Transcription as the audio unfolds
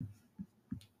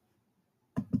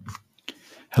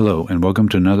Hello, and welcome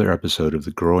to another episode of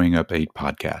the Growing Up 8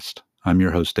 podcast. I'm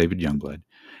your host, David Youngblood,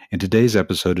 and today's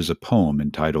episode is a poem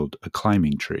entitled A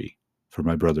Climbing Tree for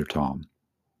my brother Tom.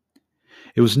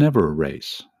 It was never a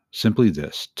race, simply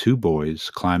this: two boys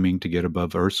climbing to get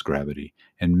above Earth's gravity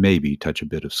and maybe touch a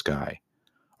bit of sky.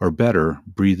 Or better,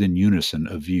 breathe in unison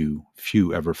a view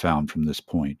few ever found from this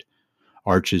point: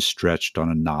 arches stretched on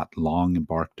a knot long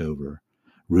embarked over,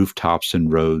 rooftops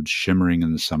and roads shimmering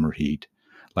in the summer heat,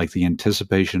 like the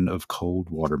anticipation of cold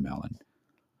watermelon.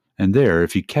 And there,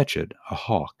 if you catch it, a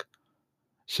hawk,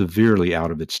 severely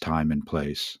out of its time and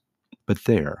place, but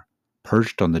there,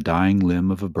 perched on the dying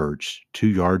limb of a birch 2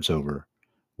 yards over,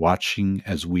 watching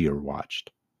as we are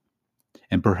watched,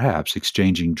 and perhaps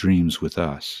exchanging dreams with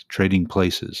us, trading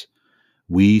places,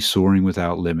 we soaring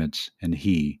without limits, and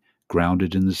he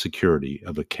grounded in the security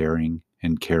of a caring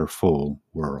and careful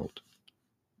world.